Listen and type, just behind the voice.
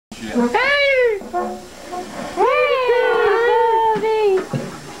Yeah. Hey! Hey, Bubby!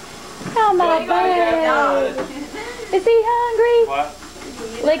 Oh, my baby! Is he hungry? What?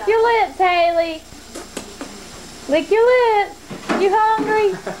 Lick your lips, Haley. Lick your lips. You hungry?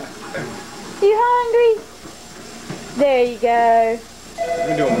 You hungry? There you go. Let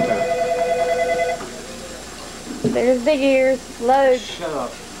me do it one time. There's big ears. Loads. Shut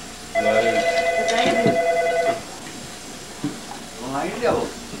up. Loads. Well, how you doing?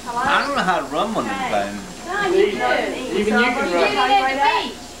 I don't know how to run one of these things. No, you do. Even you can run.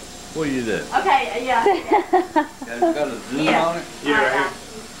 Right. What do you do? Okay, yeah. Got a zoom on it? Yeah, right here.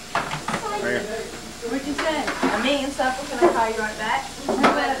 Right here. What'd you say? A million supper. Can I call you right back?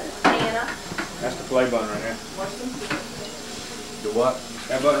 Anna. That's the play button right there. The what?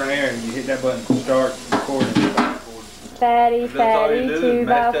 That button right there, you hit that button to start recording. Fatty, That's all you fatty, do,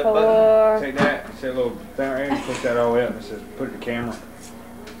 mash that button. 2x4. Take that, it's that little thing right there, you push that all the way up and it says put it in the camera. And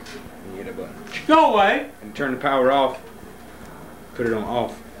you hit that button. Go away. And turn the power off. Put it on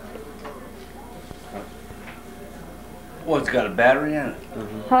off. Well, it's got a battery in it.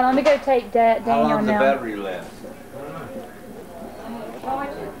 Hold on, let me go take How Daniel long's the now. battery last?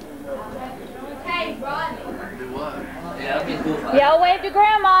 Hey, Rodney. Do what? Yeah, I'll be cool. Y'all wave to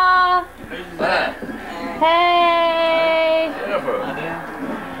Grandma. Hey. Jennifer.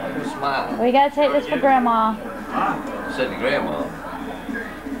 Who's smiling? We gotta take this for Grandma. Said to grandma.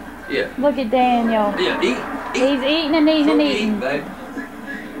 Yeah. Look at Daniel. Yeah, eat. He's eating and eating and eating. babe.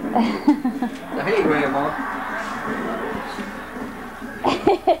 Hey, grandma.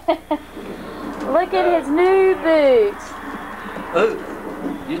 Look at his new boots. Oh,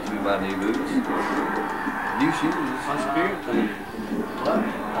 used to be my new boots. New shoes. My spirit thing. What?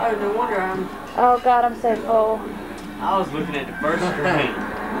 Oh, no wonder I'm. Oh God, I'm so full. I was looking at the first screen.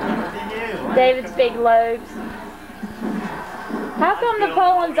 David's big lobes. How come the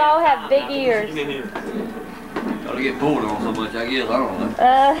Polands all have big ears? Gotta get pulled on so much, I guess. I don't know.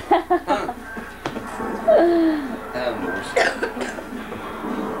 Outdoors.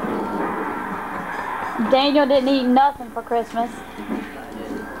 Daniel didn't eat nothing for Christmas.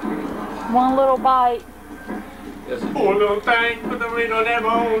 One little bite. Yes, Poor little thing, put the ring on that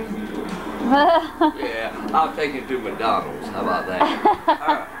bone. yeah, I'll take you to McDonald's. How about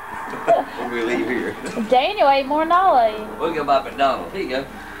that? When we leave here. Daniel ate more than I'll eat. We'll go by McDonald's. Here you go.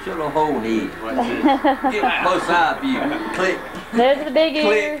 Show the hole and eat. Get both side view. Click. There's the big Click.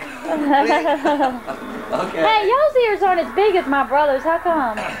 ears. Okay. Hey, y'all's ears aren't as big as my brother's. How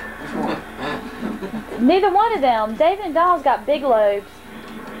come? Neither one of them. David and Donald's got big lobes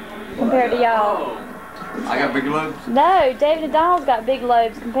compared to y'all. I got big lobes? No, David and Donald's got big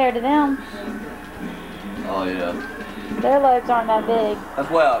lobes compared to them. Oh, yeah. Their lobes aren't that big. That's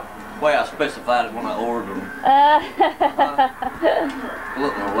why I specified it when I ordered them.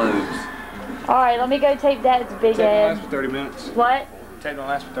 Look, my lobes. Alright, let me go tape Dad's big Take don't last head. for 30 minutes. What? Tape don't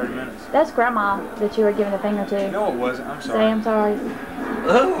last for 30 minutes. That's Grandma that you were giving a finger to. No, it wasn't. I'm Say sorry. I'm sorry.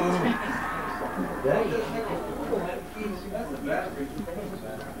 Oh.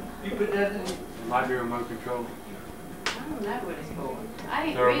 Might be remote control. I don't know what it's for. I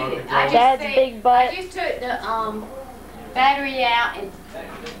didn't The read remote it. control? I just Dad's said- big butt. I just took the battery out and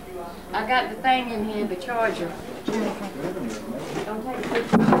I got the thing in here, the charger. Don't take a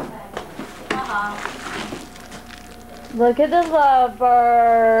picture. Look at the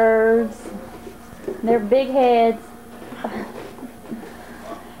lovebirds. They're big heads.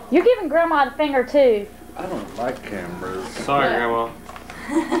 You're giving Grandma the finger too. I don't like cameras. Sorry, Grandma.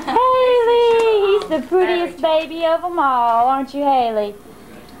 Haley, he's the prettiest baby of them all, aren't you, Haley?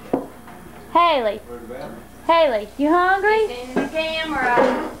 Haley, Haley, you hungry? It's in the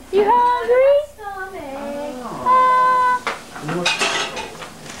camera. You hungry? Ah.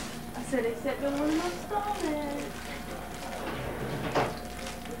 I said, except the one in my stomach.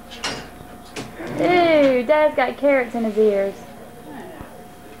 Ooh, Dad's got carrots in his ears.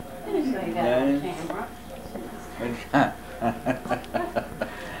 Didn't say that on camera.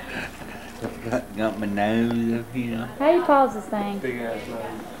 Got my nose up here. How do you pause this thing? Big ass nose.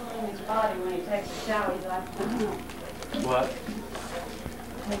 In his body when he takes a shower, he's like, What?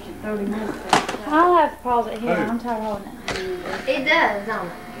 takes you 30 minutes. I'll have to pause it here. I'm tired of holding it. It does, don't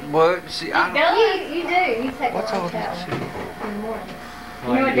it? What? See, I don't. You do. You take What's a all long that shower shit? in the morning. You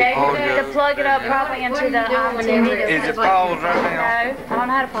know what David Oh, does? To plug it up probably into the TV. Is it paused right No, now? I don't know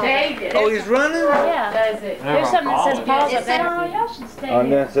how to pause it. David Oh, he's running? Yeah. does it. There's something that says pause It up there. says- Oh, y'all should stay And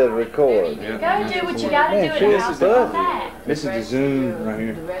here. then said record. Go do what you gotta Man, do see, in the this house is and come buzzy. back. This is the zoom right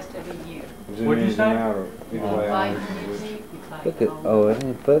here. The rest of the year. Zoom What'd you in, say? zoom out, or either way. Like, Look at, oh, I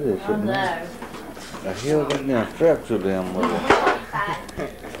didn't put this I in there. know. The hell, that damn straps are down with it.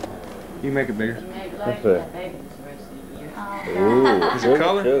 You make it bigger. You make That's love, it. you babies the rest of the year. Oh, Ooh, Is it good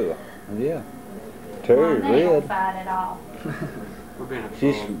color? too. Yeah. well, Terry they don't red. fight at all. We're being a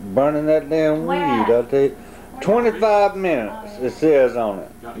She's fool. burning that damn weed, I'll tell you. 25 minutes, it says on it.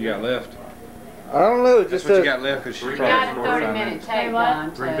 You got left. I don't know, it That's just what you says, got left because she's We We probably got a 45 30-minute minutes. tape what?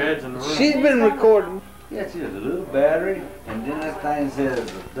 on, Three so. beds in the room. she's been recording. Yeah, she has a little battery, and then that thing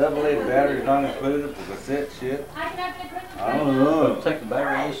says AA battery's not included for cassette shit. I don't know. Take the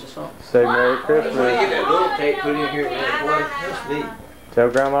battery loose or something. Say Merry Get Christmas. that little tape put in here and that's neat. Tell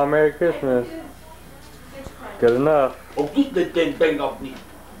Grandma Merry Christmas. Good enough. Oh, keep that thing off me.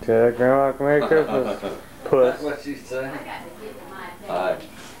 Tell Grandma Merry Christmas. That's Puss. what she said. Alright.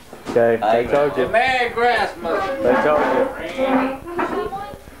 Okay, they told you. Merry Christmas. They told you.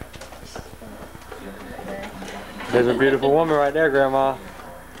 There's a beautiful woman right there, Grandma.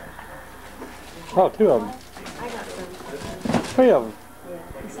 Oh, two of them. Three of them.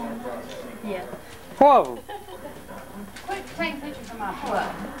 Yeah. Four of them. Quick, take pictures of my foot.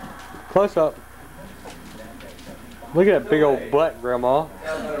 Close up. Look at that big old butt, Grandma.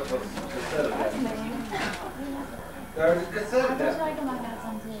 There's a cassette deck.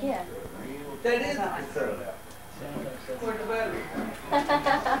 Yeah. That is a cassette deck. Where's the battery?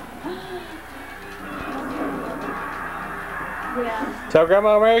 Yeah. Tell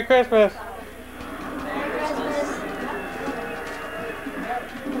Grandma Merry Christmas.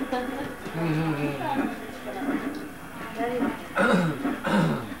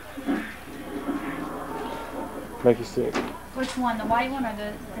 Make you sick. Which one, the white one or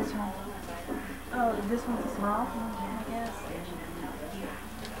this one? Oh, this one's a small one, I guess.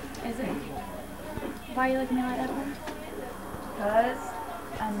 Is it? Why are you looking at me like that for? Because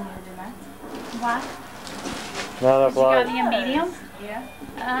I'm new to that. Why? Not enough You got light. me a medium? Yeah.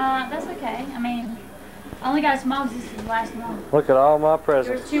 That's okay. I mean, I only got a small because this is the last one. Look at all my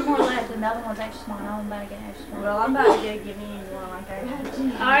presents. There's two more left and the other one's extra small. I'm about to get extra small. Well, I'm about to give you one like I got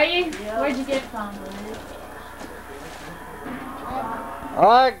you. Are you? Where'd you get it from?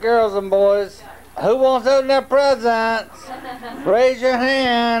 Alright, girls and boys. Who wants to open their presents? Raise your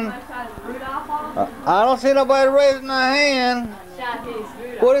hand. I don't see nobody raising their hand.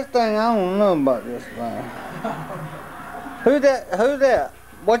 What is this thing? I don't know about this thing. Who's that? Who's that?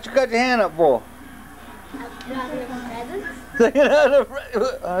 What you got your hand up for?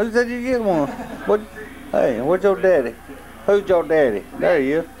 Who said you get one? What? Hey, what's your daddy? Who's your daddy? There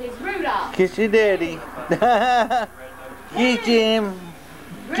you are. It's Rudolph. Kiss your daddy. Get him.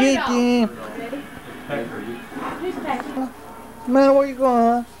 Get him. Man, where you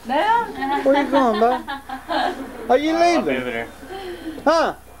going, huh? Where you going, bud? Are you leaving?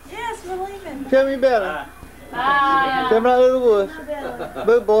 Huh? Yes, we're leaving. Tell me better. Bye. Tell me out of the woods.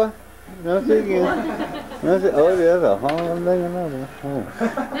 Boo boy. No, see again. No, see. Oh, there's a whole thing another. Oh.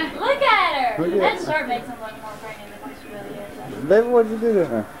 Look at her. Look at That her. shirt makes him look more pregnant than she really is. David, what'd you do to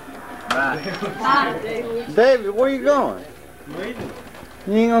her? Bye. David, where you going? Leaving.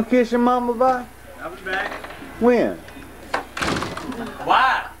 You ain't gonna kiss your mama bye? I'll be back. When?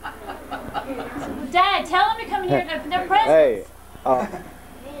 Why? Dad, tell them to come in here and open their presents. Hey,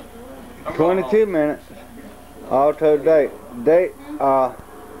 22 minutes. Auto date. Date,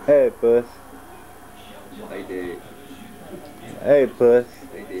 hey, puss. They did. Hey, puss.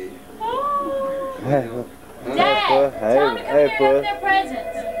 They did. Hey, Dad, puss. tell them to come in here and open puss. their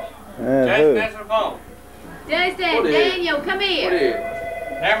presents. Jason, Who? that's the phone. Jason, What is? Daniel, come What here. is?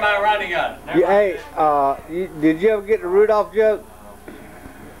 Never mind, Rodney got it. Never You, mind. hey, did you ever get the Rudolph joke?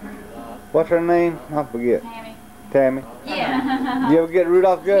 What's her name? I forget. Tammy. Tammy. Yeah. Did you ever get the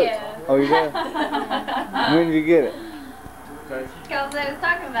Rudolph joke? Yeah. Oh, you did? When did you get it? Because they was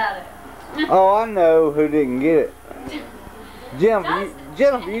talking about it. Oh, I know who didn't get it. Jennifer,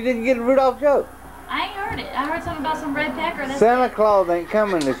 you didn't get the Rudolph joke. I ain't heard it. I heard something about some red pecker. That's Santa Claus ain't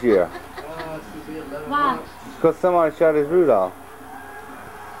coming this year. Why? Because somebody shot his Rudolph.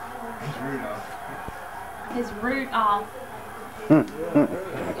 His root off. What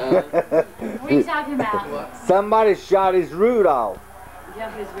are you talking about? Somebody shot his Rudolph.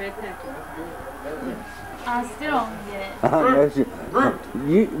 Jump his red pepper. I still don't get it. Why What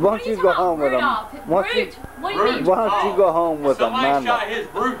don't are you you go talking home with about? him? Root? Why don't you- Root? What do you mean? Why don't you go home with Somebody Amanda? shot his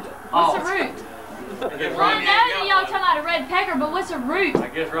root What's off. a root? I guess Well, I Rodney know ain't that got y'all one. talking about a red pecker, but what's a root? I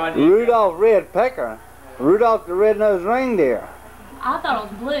guess Rodney ain't Rudolph Red Pecker. Rudolph the Red-Nosed Reindeer. I thought it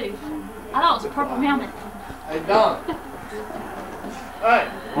was blue. I thought it was a purple helmet. Hey, Don. Hey,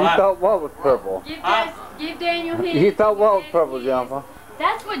 You what? thought what was purple? Give Daniel his. You thought what was purple, Jennifer?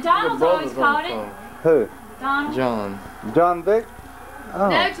 That's what Donald's always called it. Who? Donald. John. John Vic? Oh.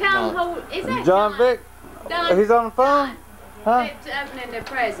 No, tell him who. Is that John Vic? Don. He's on the phone? Huh? It's opening their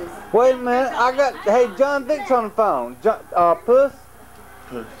presents. Wait a minute. I got. Hey, John Vick's on the phone. Puss.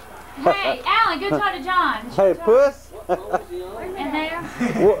 Hey, Alan, go talk to John. Hey, Puss. In there.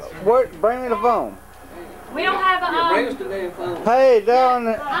 Bring me the phone. We don't have a. Hey, down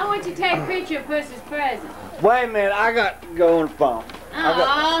there. I want you to take a picture of Puss's present. Wait a minute. I got to go on the phone. I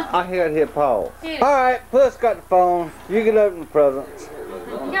got to hit pause. Here. All right, Puss got the phone. You can open the presents.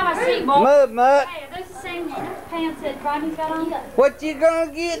 You got my seat, boy. Move, Mutt. Hey, are those the same pants that Rodney's got on? What you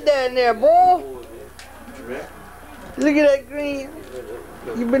gonna get down there, boy? Look at that green.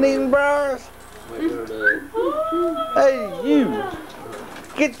 You been eating briars? Hey, you.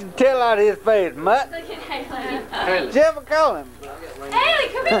 Get your tail out of his face, Mutt. Look at Haley. Jeff, call him. Haley,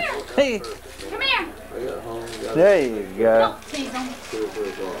 come here. Hey, Come here. there you go. Don't tease him.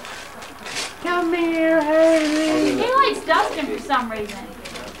 Come here, Haley. He likes Dustin for some reason.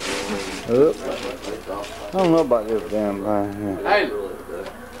 Oop. I don't know about this damn thing here. Hey,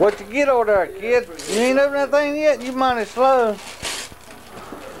 What you get over there, kid? You ain't opened that thing yet? You mighty slow.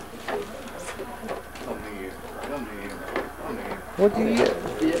 What you get?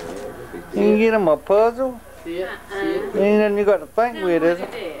 You can get him a puzzle? Ain't nothing you got to think with, is it?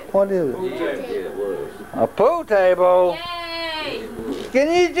 What is it? A pool table. Yay!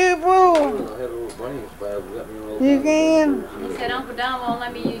 Can you do pool? You can. He said Uncle Don won't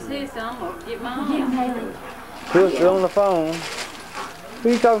let me use his, so I'm going to get mine. Get him, Haley. Puss is on the phone. Who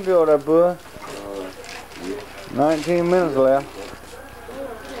you talking to over there, Puss? 19 minutes left.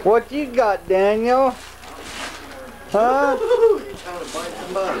 What you got, Daniel? Huh?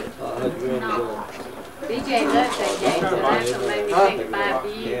 BJ loves that game, so that's what made me think about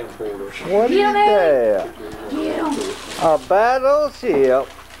you. What is that? A battleship.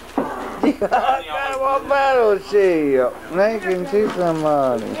 I got a battleship. They can see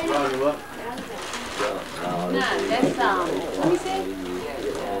somebody. No, that's let me see.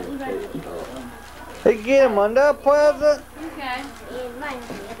 They get him under a present. Okay.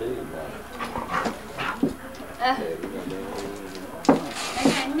 I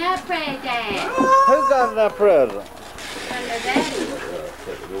got no present. Who got that present? From the daddy.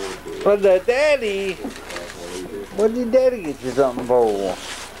 For the daddy. What did daddy get you something for?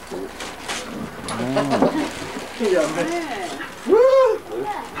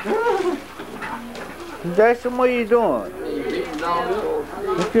 Jason, what are you doing?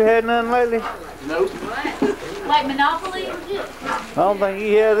 Have you had nothing lately? What? Like Monopoly? I don't think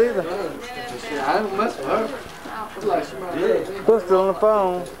he has either. I don't mess with her. Puss on the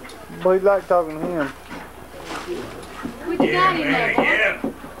phone, but he like talking to him. What you got in there,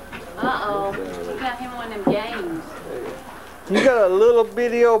 boy? Uh-oh. You got him one of them games. You got a little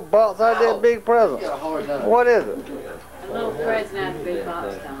bitty old box out that big present. What is it? A little present out of the big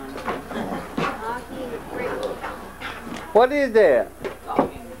box, Don. What is that?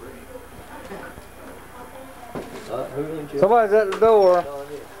 Somebody's at the door.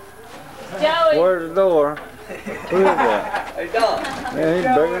 Joey. Where's the door? Who is that? Hey, Don. Yeah, he's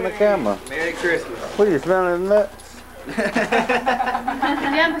bringing the camera. Merry Christmas. What are you smelling nuts? Don,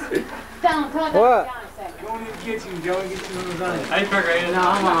 talk to What? John a second. Go in the kitchen, Joey. Get you one of those. Hey, Trigger. No,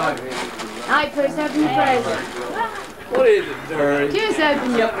 I'm all right. All right, Puss, open your present. What is it, Dirty? Just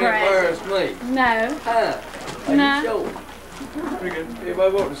open your present. First, me. No. Huh? Are No. you sure?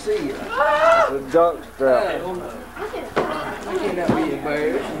 Everybody want to see you. The duck strap. Hey, I cannot be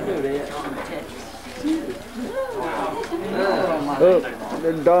embarrassed. You know that. Look,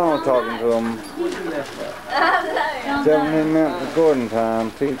 there's Donald talking to him. 17-minute recording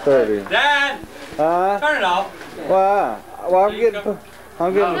time, 2:30. Dad, Huh? turn it off. Why? Well, I'm getting No, puss.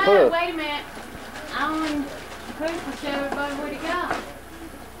 wait a minute. I want Puss to show everybody what he got.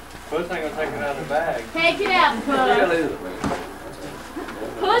 Puss ain't gonna take it out of the bag. Take it out, Puss.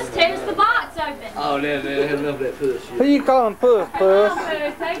 Puss tears the box open. Oh, I love that puss Who you calling puss, Come on, puss?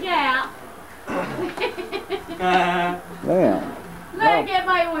 Puss, take it out. Damn. Look,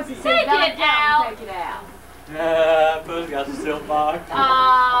 everybody wants to see Take Don it John out. take it out. Puss got the silk box. Oh.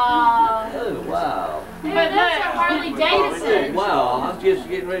 Oh, wow. But those are Harley Davidson. Wow, I'm just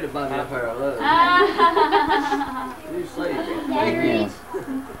getting ready to buy me a pair of those. Ah. You say it.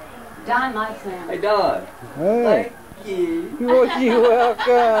 Don likes them. Hey, Don. Hey, Thank you. you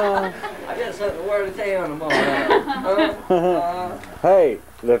welcome. I got something to wear to town tomorrow. Huh? Hey,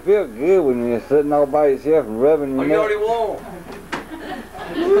 they feel good when you're sitting all by yourself and rubbing Oh, your you already neck.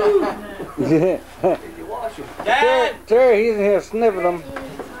 won. Did you wash them? Terry, Terry, he's in here sniffing them.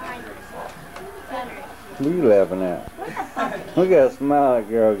 What are you laughing at? Look at that smile that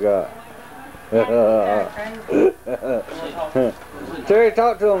girl got. Terry,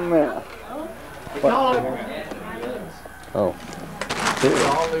 talk to him a minute. Oh.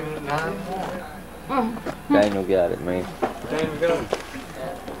 All leaving at 9 in the morning. Daniel got it, man. Daniel got it.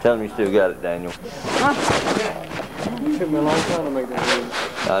 Tell him you still got it, Daniel. It took me a long time to make that move.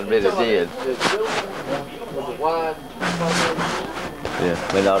 I bet it did. Was it wide? Yeah,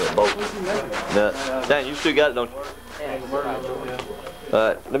 made all that bolt. No. Dan, you still got it, don't you?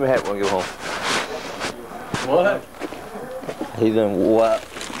 Alright, let me have one go home. What? He's gonna wipe.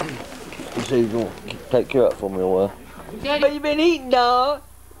 He said he's gonna take care of it for me a while. What you been eating, dog?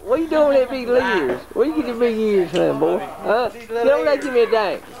 What you doing with that big ears? Where you get the big ears from, boy? Huh? Don't let give me a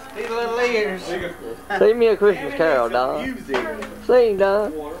dang. These little ears. Sing me a Christmas carol, dog. Sing,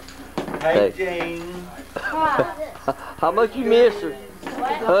 dog. Hey, Jane. How much you miss her?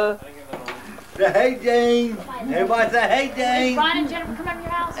 Huh? Say, hey, Jane. Everybody say, hey, Jane. Brian and Jennifer come over to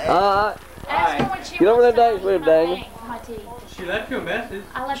your house? Alright. Ask her when she Get over wants there, to Dave, with Daniel. my tea. She left you a message.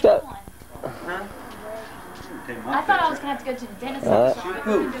 I left Shut- one. I thought I was going to have to go to the dentist. Alright. So I Who?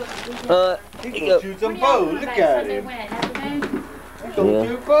 couldn't do it the weekend. He He gonna shoot some food. Look at Sunday him. when? Afternoon? He gonna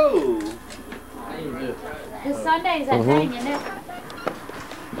shoot food. This Sunday's that Mhm. thing, isn't it?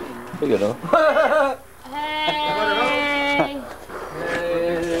 Look at him. Hey!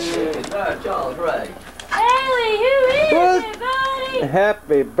 Charles Ray. Haley, who is What? it, buddy?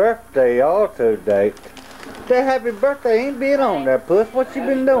 Happy birthday, auto date. That happy birthday ain't been on there, Puss. What you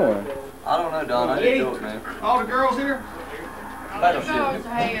been doing? I don't know, Don. I didn't do it, man. All the girls here? Battleship.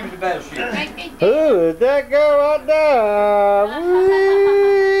 Give me the battleship. Who is that girl right there?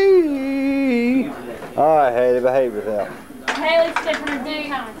 Whee! All right, Haley, behave yourself. Haley's sticking her dick.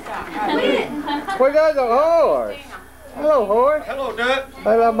 Where goes the horse? Hello, horse. Hello, Duck.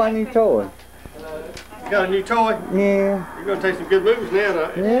 I love my new toy. Got a new toy? Yeah, You're gonna take some good moves now,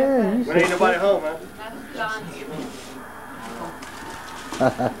 huh? yeah. You But ain't nobody home, huh? I'm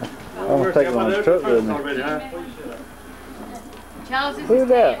gonna take it on the truck with me. Already, huh? Charles, this Who's is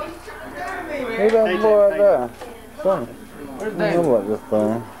that? Ted. Who's that boy right there? Son. Where's I don't know about this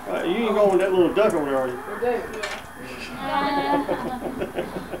thing. You ain't going with that little duck over there, are you?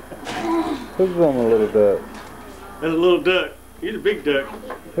 Who's going with little duck? That's a little duck. He's a big duck.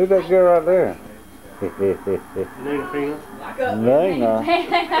 Who's that girl right there? Nina Pina. Nina.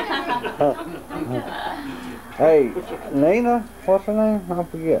 Hey, Nina? What's her name? I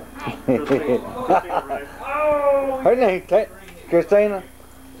forget. Her name's Christina.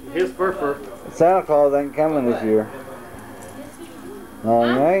 His fur. Santa Claus ain't coming this year. No, he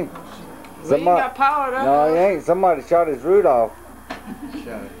ain't. Somebody, powered up. no, he ain't. Somebody shot his Rudolph.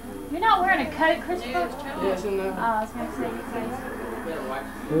 You're not wearing a coat, Christopher? Yes, and Oh, I was going to say your face.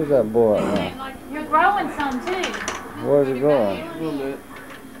 Who's that boy right now? You're growing some, too. Where's he going? a little bit.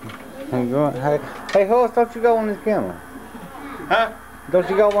 He going? Hey, horse, don't you go on this camera? Huh? Don't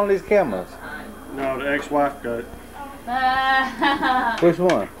you go on these cameras? No, the ex-wife got it. Which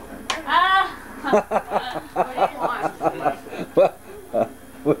one?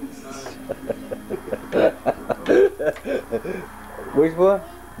 Which one?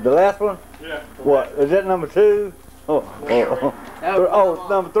 The last one? Yeah. What? Is that number 2? Oh, it's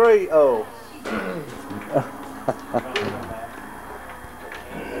number 3. Oh.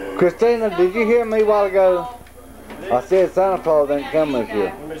 Christina, did you hear me a while ago? I said Santa Claus ain't coming this year.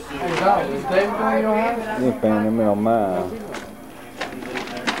 Let me see. Hey, dog, is David going to your house? You ain't paying him no mind.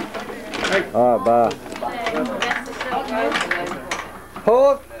 Alright, bye.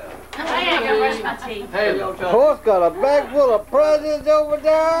 Horse, I ain't gonna brush my teeth. Hey, Horse got a bag full of presents over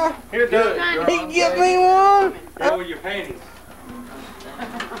there. Here, Duck. He can get me one. Go with your panties.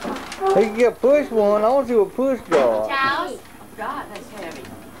 He can get Push one. I want to see what Push got. Charles? God, that's heavy.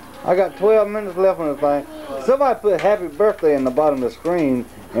 I got 12 minutes left on the thing. Somebody put happy birthday in the bottom of the screen,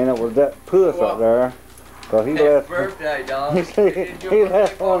 and it was that Puss up there. So he left. Birthday, dog. he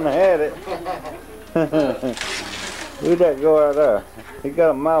left one that had it. Who'd that go right there? He got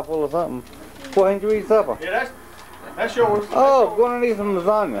a mouthful of something. Boy, didn't you eat supper? Yeah, that's yours. Oh, going to eat some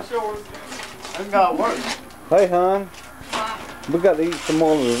lasagna. That's yours. That's got work. Hey, hon. We got to eat some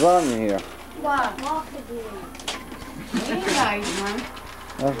more lasagna here.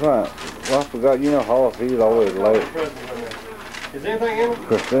 That's right. Well, I forgot. You know, Hoss, he's always late. Is anything in it?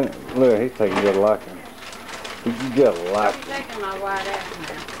 Christine, look, he's taking good liking. He just like it. Taking my white ass.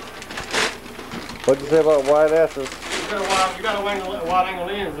 What'd you say about white asses? You got a wide angle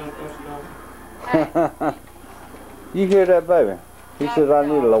lens. You hear that, baby? He says I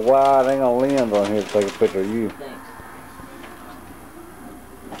need a wide angle lens on here to take a picture of you.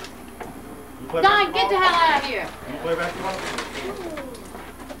 Don, get the hell out of here. You play basketball?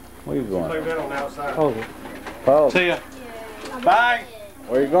 Where you Play going? that on the outside. Oh, See ya. Bye.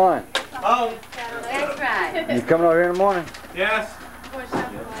 where you going? Home. That's right. You coming over here in the morning? Yes.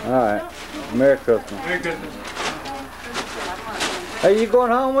 All right. Merry Christmas. Merry Christmas. Hey, you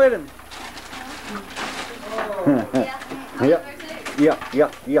going home with him? Yep. Yeah.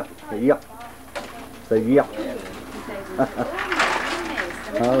 Say yeah.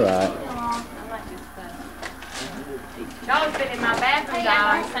 All right. Y'all's been in my bathroom,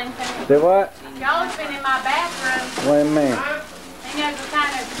 darling. Say what? Y'all's been in my bathroom. What do you mean? He knows the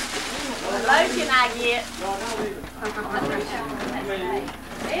kind of lotion I get.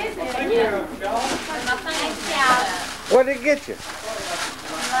 Is it? What did it get you?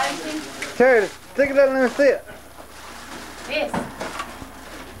 Lotion. Terry, stick it up and let me see it. This.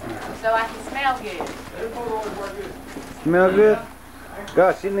 So I can smell good. Smell good?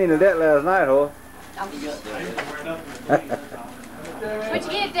 Gosh, you needed that last night, horse. What'd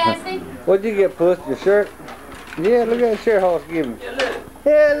you get, Dusty? What'd you get, Puss? Your shirt? Yeah, look at that shirt Hoss give me.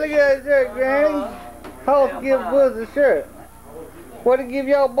 Yeah, look at that shirt, Granny. Hoss give Puss a shirt. What'd he give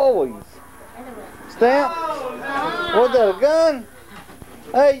y'all boys? Stamp? What's that, a gun?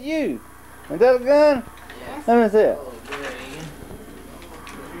 Hey, you. Is that a gun? Let me see it.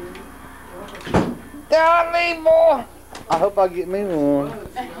 Golly, boy. I hope I get me one.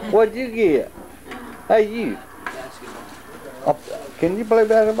 What'd you get? Hey, you. Oh, can you play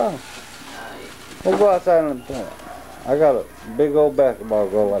basketball? We'll go outside and play. I got a big old basketball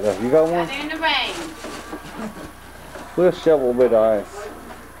goal like that. You got one? In the rain. We'll shovel a bit of ice.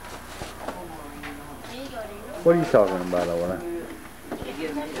 What are you talking about over there?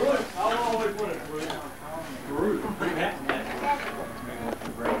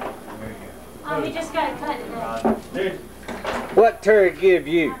 Oh, he just got it cut today. What Terry give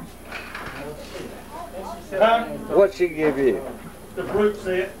you? Huh? What she give you? The brute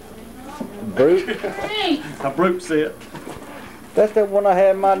set. Brute? A brute set. That's the one I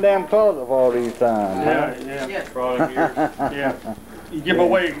had in my damn closet for all these times. Yeah. For all them years. Yeah. You give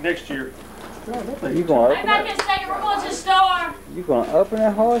away next year. You gonna I'm open back it? in a second. We're going to the store. You gonna open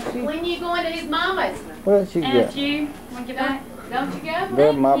that horsey? When you going to his mama's? What she And get? if you want to get back. Don't you go?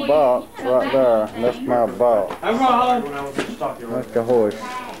 There's my box right there. That's my box. I'm going home. When I was in the stockyard. That's the horse.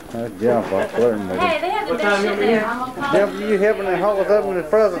 That's Jumper flirting with it. Hey, they have the best shit there. I'm gonna call Jumper, you helping that horse open his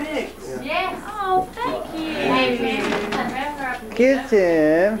present? Yes. Oh, thank you. Kiss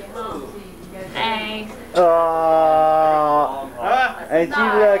him. Thanks. Oh, ain't you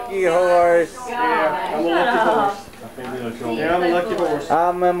lucky horse? Yeah, I'm a lucky horse. Yeah, I'm a lucky horse. I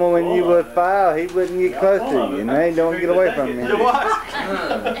remember when you was 5, he wouldn't get close to you, and they don't get away from me. What?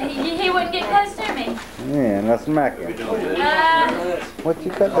 He wouldn't get close to me. Yeah, and I smack him. What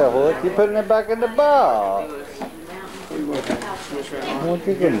you cut that horse? You putting it back in the box. What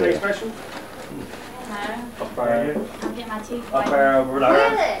you gonna do? Special? I'll get my teeth Up white. there over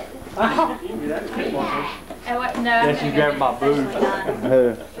there. Oh, what? No. Then she grabbed my boob.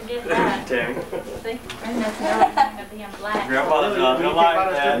 Who? Forget that. Tammy. See? And that's another thing of being black. Grandfather's not gonna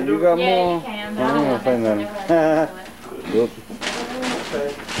like that. You got Yeah, more? you can. I don't want to say nothing. Whoop.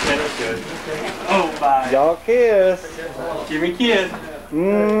 That was good. Oh, bye. Y'all kiss. Give me a kiss.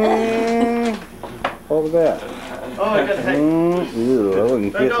 Mmm. What was that? Oh, I got to take. Mmm. Ew, I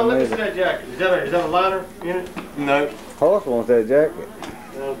wouldn't Hey, kiss no, him let me see either. that jacket. Is that a liner in it? No. Horse wants that jacket.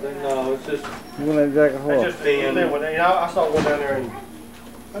 No, it's just. You want that jacket, It's horse? just thin. I saw one down there and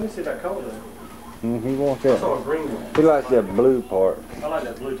I didn't see that color though. He wants I that. saw a green one. He likes that blue part. I like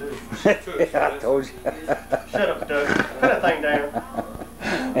that blue too. I told you. Shut up, Doug. Put that thing down.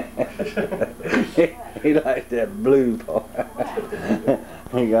 He likes that blue part.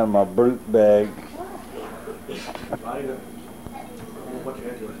 He got my brute bag. I didn't know what you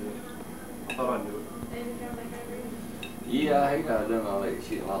had to do. I thought I knew it. Yeah, he got done all that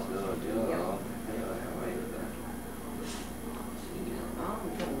shit lost the other job.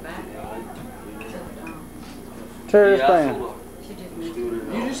 Terry thing.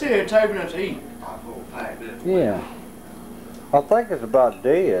 You just sit here taping us eat. Yeah. I think it's about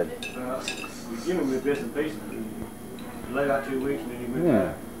dead. You give him the bits and pieces. You lay out 2 weeks and then you move Yeah.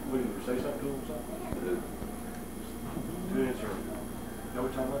 back. What do you say something to him or something? 2 minutes or. Know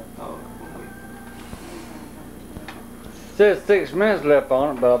what time about? Says 6 minutes left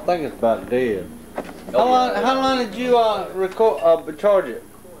on it, but I think it's about dead. How long did you record charge it?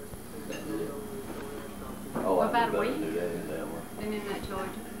 Oh, What about a week? Been in that Georgia.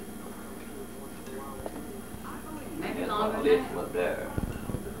 Maybe That's longer my than lips that. up there.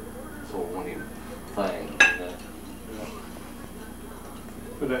 So one of them things,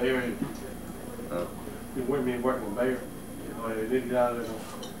 Put that area. Huh? You wouldn't be working with Bayer. Oh, they did get out of there.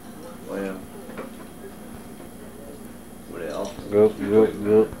 Well, what else?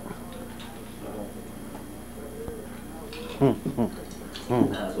 Good.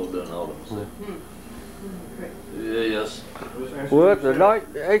 That's what done all of them. Yeah, yes. Well, that's a nice,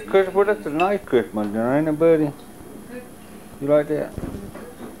 hey Christopher, that's a nice Christmas dinner, ain't it, buddy? You like that?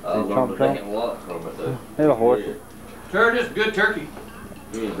 I learned a damn lot from it though. Little horse. Sure, this is good turkey.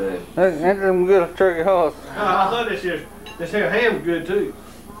 Yeah, babe. That's some good turkey horse. I love this here. This here ham's good too.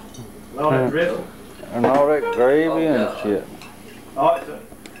 All that dressing. And all that gravy and shit. Oh,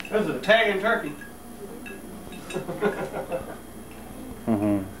 this is an Italian turkey.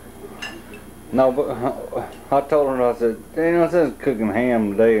 No, but I told her, I said, there ain't no sense cooking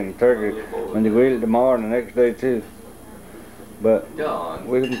ham today and turkey when you go eat it tomorrow and the next day too. But John,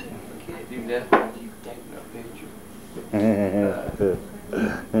 we can't do that without you taking a picture.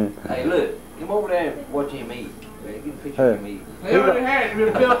 Hey, look, come over there and watch him eat. Man, get a picture of him eat. They already had it.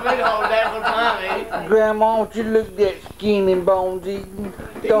 Been filming me all damn time, eh? Grandma, won't you look at that skinny bones eating?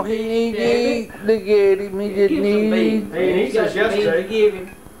 Don't he need to eat? Look at him, he just needs. Hey, he got yesterday.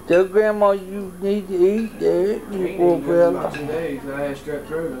 Tell Grandma you need to eat that, you poor fella. Days I had strep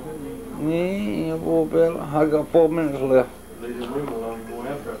throat. Yeah, you poor fella. I got 4 minutes left. Leave this room alone. You won't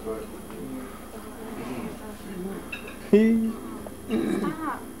have strep throat.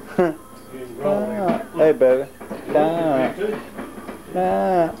 Hey, baby. Stop.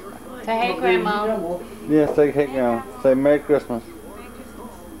 Stop. Say hey, Grandma. Yeah, say hey, Grandma. Say Merry Christmas.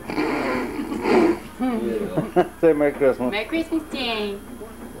 Say Merry Christmas. Merry Christmas, Jenny.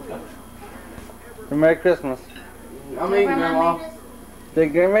 Say Merry Christmas. I'm eating, Grandma. Say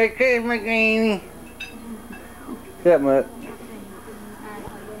Merry Christmas, Granny. Yeah, Mutt.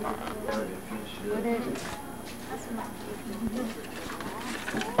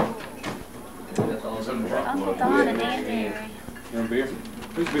 Uncle Don and Aunt Mary. You want beer?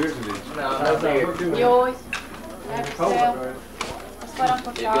 Whose beers are these? No beer. Yours. Have yourself. That's what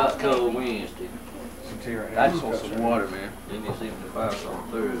Uncle It Charles got gave cold me. Wednesday. Some tea right I now. just want some water, man. Then it's 75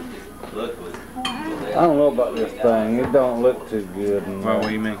 on Thursday. Luckily. I don't know about this thing. It don't look too good. And, Well, what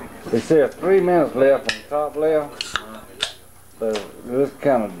do you mean? It says 3 minutes left on the top left. So it looks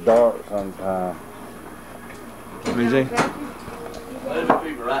kind of dark sometimes. What is it? Those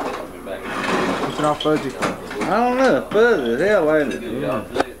people right there will be back. What's it all fuzzy for? I don't know. Fuzzy as hell, ain't it? Y'all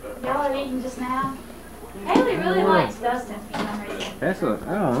Y'all are eating just now? Haley really likes Dustin for some reason. That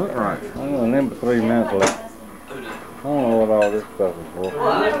don't look right. I don't know, them 3 minutes left. I don't know what all this stuff is for.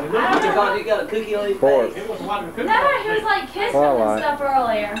 What? You got a cookie on your Pork. face? It was watching the No, he was like kissing him Twilight. and stuff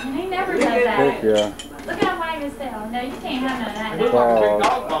earlier. And he never does that. Heck yeah. Look at him wave his tail. No, you can't have none of that. like a big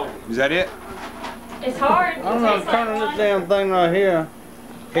dog bone. Is that it? It's hard. I don't know, I'm turning this damn thing right here.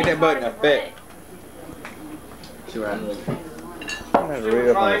 Hit that button up back. See what happens. I'm going to read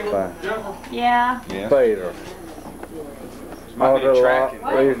up on this Triangle, thing. jumbo. Yeah. Yeah. Fader. This might be a tracking.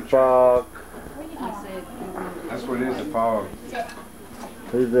 Leaf fog. That's what it is, a fog.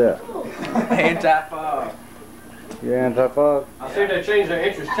 Who's that? Anti-fog. You anti-fog? I see they changed their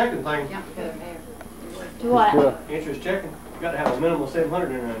interest checking thing. To what? Yeah. Interest checking. You got to have a minimum 700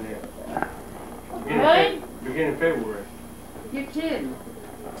 in around there. Really? Beginning of February. You're kidding.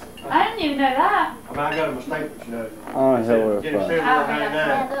 I didn't even know that. I mean, I got them a statement, you know. Oh, hell with Beginning of fun. February I mean,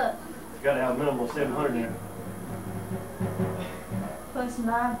 99. stand up. You got to have a minimum of 700 in there. Plus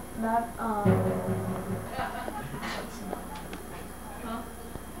my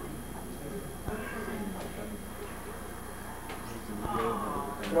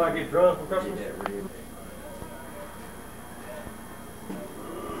When I get drunk for Christmas,